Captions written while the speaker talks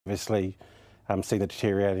Obviously, see the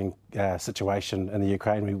deteriorating situation in the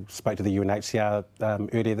Ukraine. We spoke to the UNHCR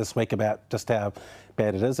earlier this week about just how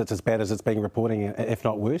bad it is. It's as bad as it's being reporting, if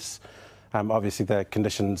not worse. Obviously, the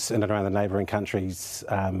conditions in and around the neighbouring countries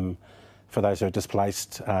for those who are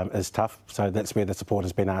displaced is tough. So that's where the support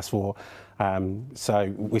has been asked for.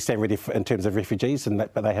 So we stand ready in terms of refugees,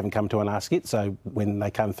 but they haven't come to an ask yet. So when they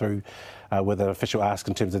come through with an official ask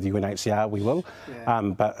in terms of the UNHCR, we will. Yeah.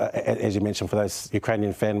 But as you mentioned, for those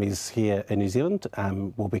Ukrainian families here in New Zealand,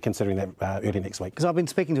 we'll be considering that early next week. Because I've been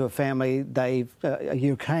speaking to a family, a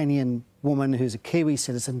Ukrainian woman who's a Kiwi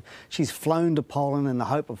citizen. She's flown to Poland in the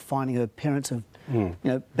hope of finding her parents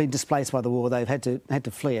have been displaced by the war. They've had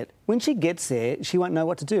to flee it. When she gets there, she won't know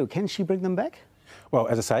what to do. Can she bring them back? Well,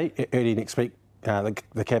 as I say, early next week,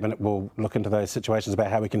 the Cabinet will look into those situations about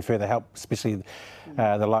how we can further help, especially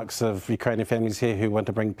the likes of Ukrainian families here who want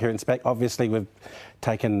to bring parents back. Obviously, we've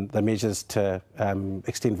taken the measures to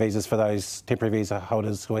extend visas for those temporary visa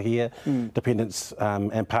holders who are here, dependents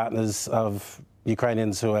and partners of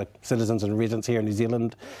Ukrainians who are citizens and residents here in New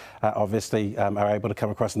Zealand, obviously are able to come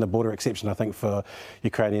across, and the border exception, I think, for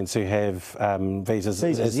Ukrainians who have visas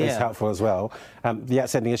is helpful as well. The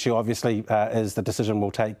outstanding issue, obviously, is the decision we'll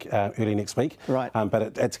take early next week. Right.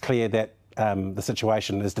 But it's clear that the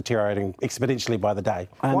situation is deteriorating exponentially by the day.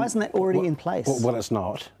 Why isn't that already in place? Well, it's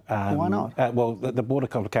not. Why not? Well, the border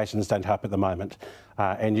complications don't help at the moment,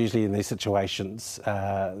 and usually in these situations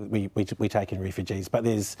we take in refugees. But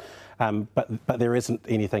there isn't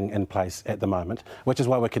anything in place at the moment, which is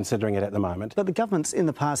why we're considering it at the moment. But the governments in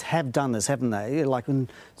the past have done this, haven't they? Like,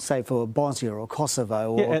 say, for Bosnia or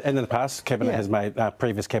Kosovo. Or... Yeah, and in the past, Cabinet has made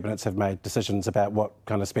previous cabinets have made decisions about what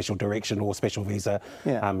kind of special direction or special visa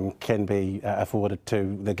can be afforded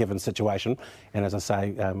to the given situation. And as I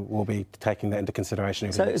say, we'll be taking that into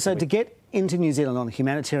consideration. So to get into New Zealand on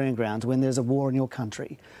humanitarian grounds when there's a war in your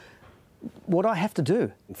country, what do I have to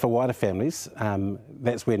do? For wider families,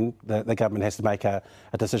 that's when the government has to make a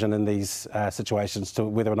decision in these situations to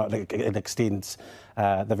whether or not it extends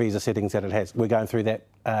the visa settings that it has. We're going through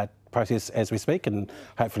that process as we speak, and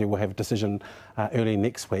hopefully we'll have a decision early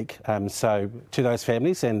next week. So to those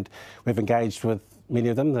families, and we've engaged with many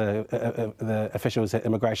of them, the officials at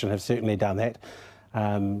Immigration have certainly done that.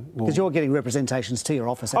 Because you're getting representations to your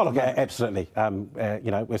office. Oh, look, absolutely.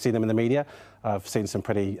 We've seen them in the media. I've seen some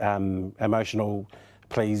pretty emotional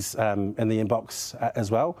pleas in the inbox as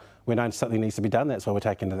well. We know something needs to be done. That's why we're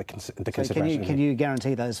taking into consideration. Can you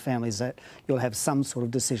guarantee those families that you'll have some sort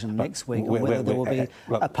of decision next week on whether there will be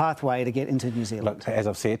a pathway to get into New Zealand? Look, as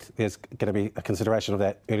I've said, there's going to be a consideration of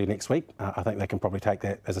that early next week. I think they can probably take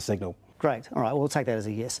that as a signal. Great. All right, we'll take that as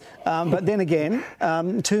a yes. But then again,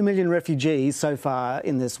 2 million refugees so far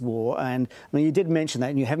in this war, and I mean, you did mention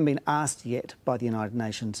that, and you haven't been asked yet by the United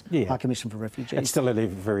Nations High Commission for Refugees. It's still in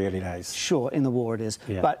very early days. Sure, in the war it is.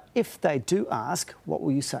 Yeah. But if they do ask, what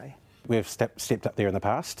will you say? We've stepped up there in the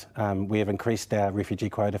past. We have increased our refugee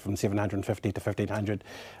quota from 750 to 1,500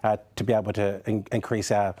 to be able to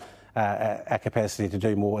increase our capacity to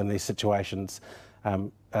do more in these situations.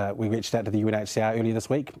 We reached out to the UNHCR earlier this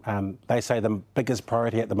week. They say the biggest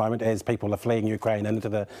priority at the moment as people are fleeing Ukraine into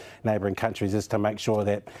the neighbouring countries is to make sure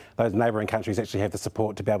that those neighbouring countries actually have the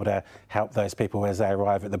support to be able to help those people as they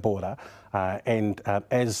arrive at the border.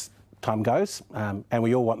 As time goes, and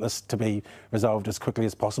we all want this to be resolved as quickly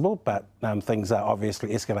as possible, but things are obviously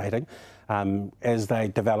escalating. As they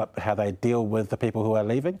develop how they deal with the people who are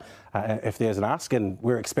leaving, if there's an ask, and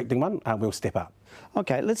we're expecting one, we'll step up.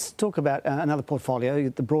 OK, let's talk about another portfolio,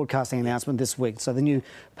 the broadcasting announcement this week, so the new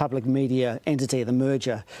public media entity, the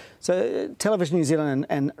merger. So Television New Zealand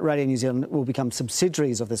and Radio New Zealand will become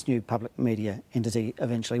subsidiaries of this new public media entity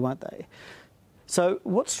eventually, won't they? So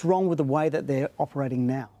what's wrong with the way that they're operating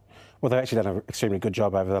now? Well, they've actually done an extremely good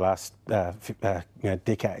job over the last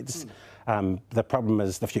decades. The problem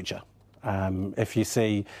is the future. If you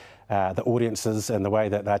see the audiences and the way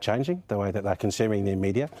that they're changing, the way that they're consuming their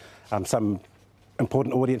media, some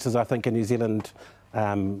important audiences, I think, in New Zealand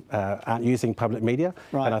aren't using public media.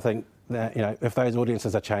 Right. And I think that, if those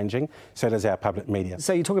audiences are changing, so does our public media.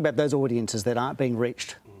 So you talk about those audiences that aren't being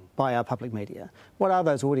reached by our public media. What are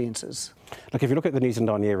those audiences? Look, if you look at the New Zealand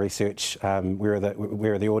On Air research, where are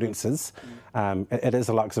the audiences? It is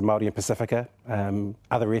the likes of Māori and Pacifica,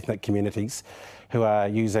 other ethnic communities who are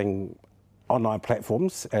using online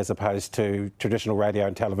platforms as opposed to traditional radio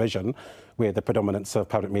and television, where the predominance of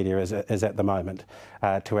public media is at the moment,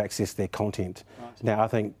 to access their content. Right. Now, I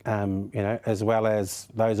think, as well as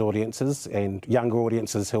those audiences and younger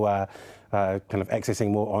audiences who are kind of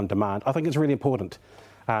accessing more on demand, I think it's really important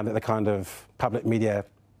that the kind of public media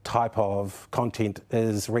type of content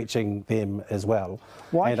is reaching them as well.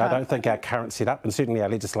 Why and I don't think our current setup, and certainly our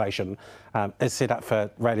legislation, is set up for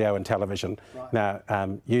radio and television. Right.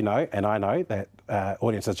 Now, you know and I know that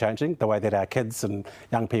audiences are changing, the way that our kids and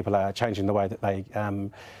young people are changing the way that they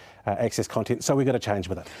access content, so we've got to change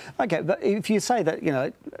with it. Okay, but if you say that, you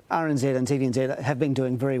know, RNZ and TVNZ have been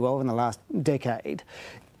doing very well in the last decade,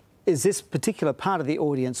 is this particular part of the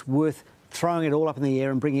audience worth throwing it all up in the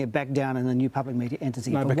air and bringing it back down in a new public media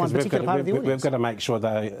entity? No, because we've got to make sure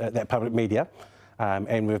that public media,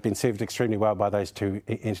 and we've been served extremely well by those two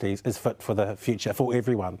entities, is fit for the future for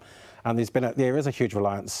everyone. There is a huge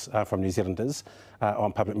reliance from New Zealanders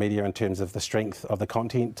on public media in terms of the strength of the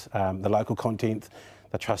content, the local content,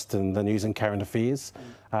 the trust in the news and current affairs,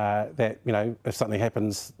 that, you know, if something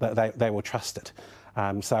happens, they will trust it.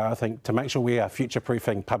 So I think to make sure we are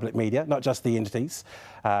future-proofing public media, not just the entities,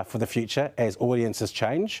 for the future as audiences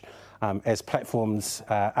change, as platforms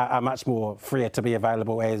are much more freer to be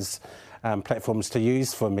available as platforms to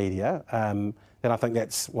use for media, then I think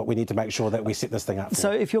that's what we need to make sure that we set this thing up for.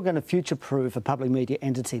 So if you're going to future-proof a public media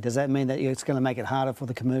entity, does that mean that it's going to make it harder for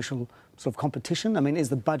the commercial sort of competition? I mean, is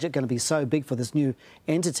the budget going to be so big for this new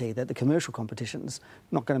entity that the commercial competition's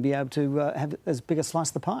not going to be able to have as big a slice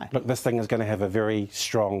of the pie? Look, this thing is going to have a very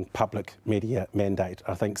strong public media mandate.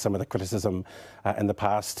 I think some of the criticism in the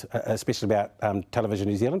past, especially about Television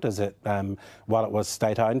New Zealand, is that while it was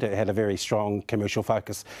state-owned, it had a very strong commercial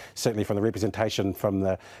focus, certainly from the representation from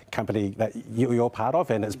the company that you're part of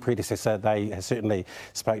and its predecessor. They certainly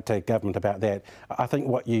spoke to government about that. I think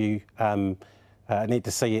what you need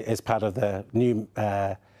to see as part of the new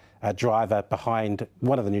driver behind,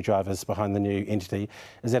 one of the new drivers behind the new entity,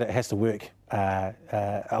 is that it has to work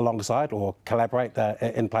alongside or collaborate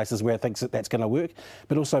in places where it thinks that that's going to work.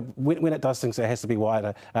 But also, when it does things, it has to be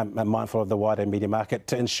wider, mindful of the wider media market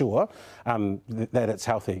to ensure that it's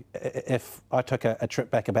healthy. If I took a trip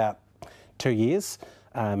back about 2 years,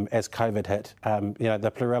 as COVID hit, you know,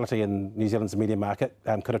 the plurality in New Zealand's media market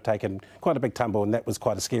could have taken quite a big tumble, and that was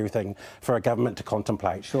quite a scary thing for a government to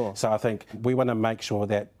contemplate. Sure. So I think we want to make sure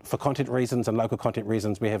that for content reasons and local content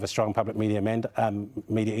reasons, we have a strong public media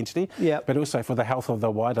media entity, yep. but also for the health of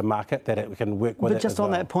the wider market, that it can work with it. But just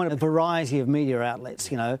on that point, a variety of media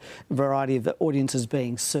outlets, you know, a variety of audiences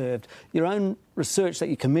being served. Your own research that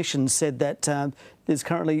you commissioned said that is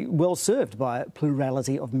currently well served by a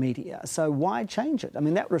plurality of media. So why change it? I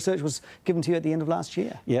mean, that research was given to you at the end of last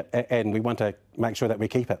year. Yeah, and we want to make sure that we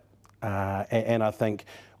keep it. And I think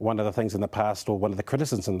one of the things in the past, or one of the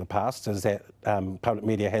criticisms in the past, is that public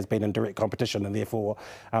media has been in direct competition and therefore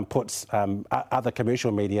puts other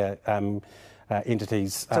commercial media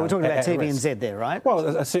entities. So we're talking about TVNZ there, right?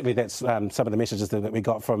 Well, certainly that's some of the messages that we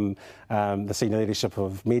got from the senior leadership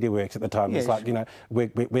of MediaWorks at the time. Yes. It's like, you know,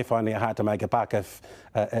 we're finding it hard to make a buck if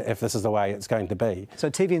this is the way it's going to be. So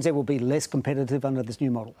TVNZ will be less competitive under this new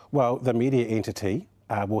model? Well, the media entity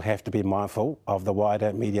will have to be mindful of the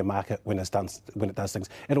wider media market when it does things.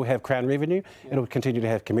 It'll have Crown revenue, it'll continue to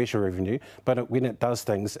have commercial revenue, but when it does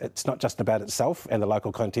things, it's not just about itself and the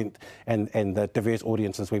local content and the diverse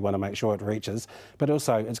audiences we want to make sure it reaches, but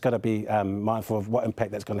also it's got to be mindful of what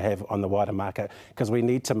impact that's going to have on the wider market, because we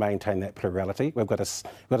need to maintain that plurality. We've got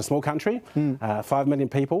a small country, 5 million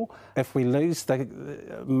people. If we lose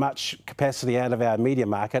much capacity out of our media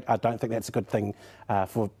market, I don't think that's a good thing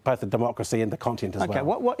for both the democracy and the content as well.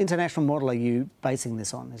 What international model are you basing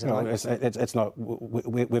this on? Is it it's not.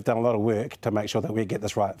 We've done a lot of work to make sure that we get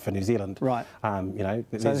this right for New Zealand. Right. You know.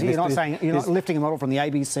 So you're not lifting a model from the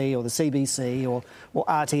ABC or the CBC or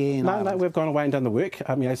RTE. No, we've gone away and done the work.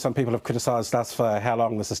 You know, some people have criticised us for how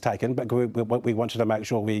long this has taken, but we wanted to make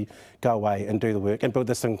sure we go away and do the work and build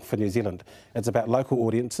this thing for New Zealand. It's about local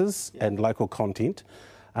audiences and local content,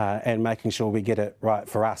 and making sure we get it right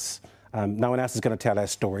for us. No one else is going to tell our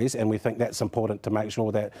stories, and we think that's important to make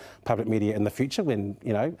sure that public media in the future, when,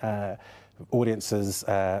 you know, audiences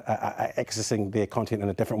are accessing their content in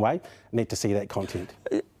a different way, need to see that content.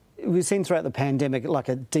 We've seen throughout the pandemic like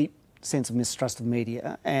a deep sense of mistrust of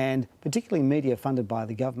media, and particularly media funded by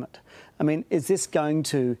the government. I mean, is this going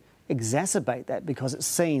to exacerbate that because it's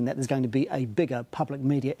seen that there's going to be a bigger public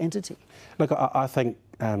media entity? Look, I think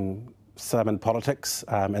some in politics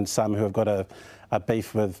and some who have got a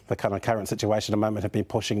beef with the kind of current situation at the moment have been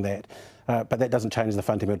pushing that. But that doesn't change the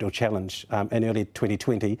fundamental challenge. In early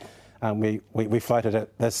 2020, we floated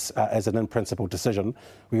this as an in-principle decision.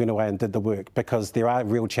 We went away and did the work because there are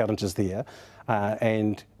real challenges there,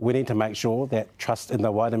 and we need to make sure that trust in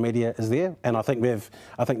the wider media is there. And I think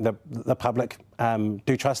the public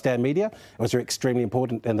do trust our media. It was extremely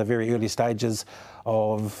important in the very early stages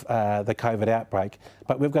of the COVID outbreak.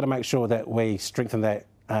 But we've got to make sure that we strengthen that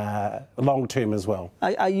long term as well.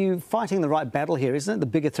 Are you fighting the right battle here? Isn't it the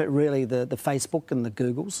bigger threat really the Facebook and the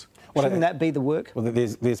Googles? Shouldn't that be the work? Well,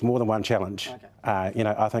 there's more than one challenge. Okay.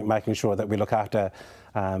 I think making sure that we look after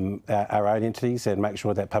our own entities and make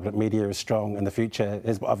sure that public media is strong in the future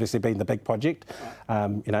has obviously been the big project.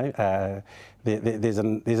 There's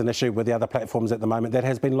an issue with the other platforms at the moment that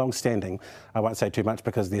has been long-standing. I won't say too much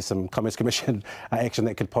because there's some Commerce Commission action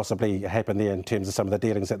that could possibly happen there in terms of some of the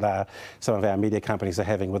dealings that some of our media companies are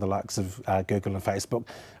having with the likes of Google and Facebook.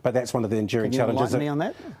 But that's one of the enduring challenges. Can you enlighten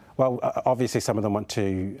me on that? Well, obviously some of them want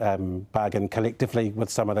to bargain collectively with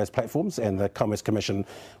some of those platforms, and the Commerce Commission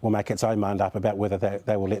will make its own mind up about whether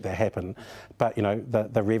they will let that happen. But,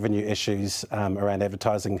 the revenue issues around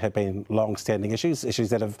advertising have been long-standing issues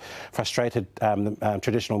that have frustrated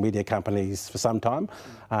traditional media companies for some time,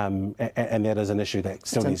 and that is an issue that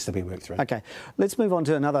still needs to be worked through. Okay, let's move on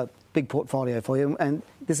to another big portfolio for you, and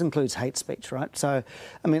this includes hate speech, right? So,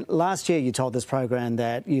 last year you told this program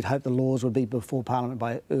that you'd hope the laws would be before Parliament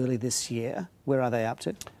by early this year. Where are they up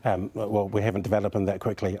to? Well, we haven't developed them that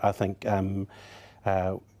quickly. I think,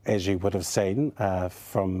 as you would have seen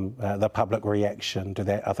from the public reaction to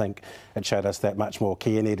that, I think it showed us that much more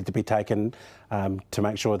care needed to be taken to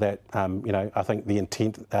make sure that, I think the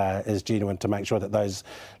intent is genuine to make sure that those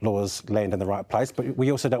laws land in the right place. But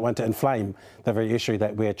we also don't want to inflame the very issue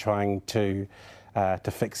that we're trying to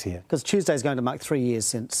fix here. Because Tuesday's going to mark 3 years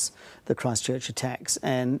since the Christchurch attacks,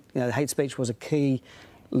 and hate speech was a key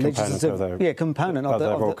component of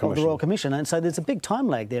the Royal Commission, and so there's a big time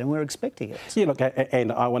lag there, and we're expecting it. Yeah, look, and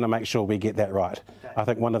I want to make sure we get that right. Okay. I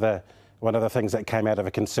think one of the things that came out of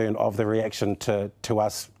a concern of the reaction to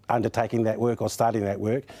us undertaking that work or starting that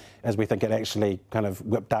work is we think it actually kind of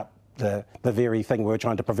whipped up the very thing we were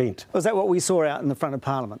trying to prevent. Was that what we saw out in the front of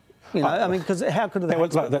Parliament? Because how could that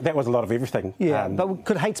was a lot of everything. Yeah, but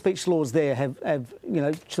could hate speech laws there have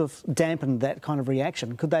sort of dampened that kind of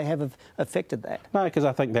reaction? Could they have affected that? No, because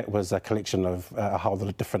I think that was a collection of a whole lot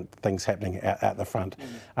of different things happening at the front.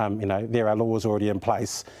 There are laws already in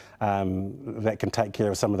place that can take care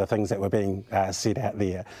of some of the things that were being said out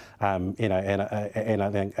there. And I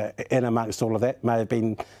think in amongst all of that may have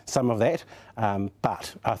been some of that,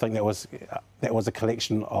 but I think that was a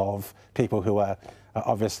collection of people who are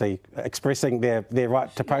obviously expressing their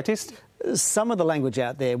right to protest. Some of the language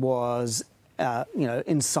out there was,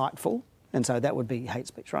 insightful, and so that would be hate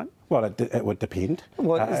speech, right? Well, it would depend.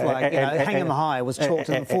 Well, it's like, hang 'em high was chalked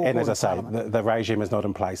in the forecourt. And as I say, the regime is not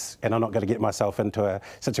in place, and I'm not going to get myself into a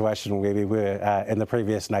situation where we were in the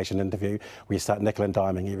previous Nation interview, where you start nickel and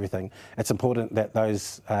diming everything. It's important that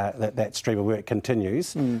that stream of work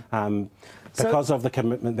continues because of the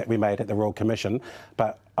commitment that we made at the Royal Commission,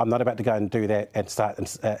 but I'm not about to go and do that and start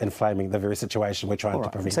inflaming the very situation we're trying to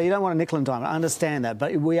prevent. So you don't want to nickel and dime. I understand that,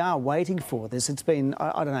 but we are waiting for this. It's been,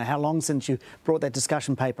 I don't know how long since you brought that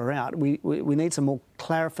discussion paper out. We need some more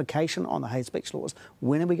clarification on the hate speech laws.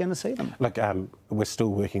 When are we going to see them? Look, we're still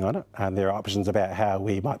working on it. There are options about how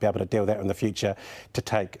we might be able to deal with that in the future to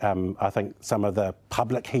take, I think, some of the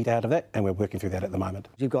public heat out of that, and we're working through that at the moment.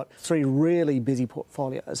 You've got 3 really busy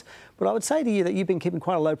portfolios, but I would say to you that you've been keeping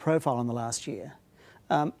quite a low profile in the last year.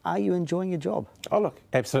 Are you enjoying your job? Oh, look,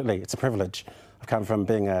 absolutely. It's a privilege. I've come from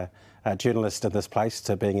being a journalist in this place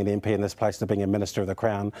to being an MP in this place to being a Minister of the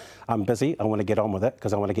Crown. I'm busy. I want to get on with it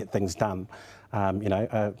because I want to get things done.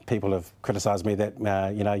 People have criticised me that,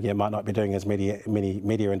 you might not be doing as many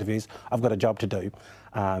media interviews. I've got a job to do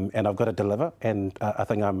and I've got to deliver, and I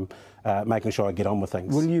think I'm making sure I get on with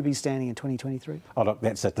things. Will you be standing in 2023? Oh, look,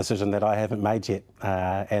 that's a decision that I haven't made yet,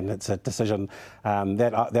 and it's a decision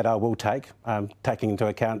that I will take, taking into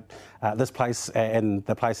account this place and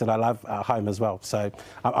the place that I love, home as well. So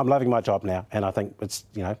I'm loving my job now, and I think it's,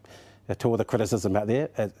 to all the criticism out there,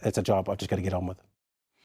 it's a job I've just got to get on with.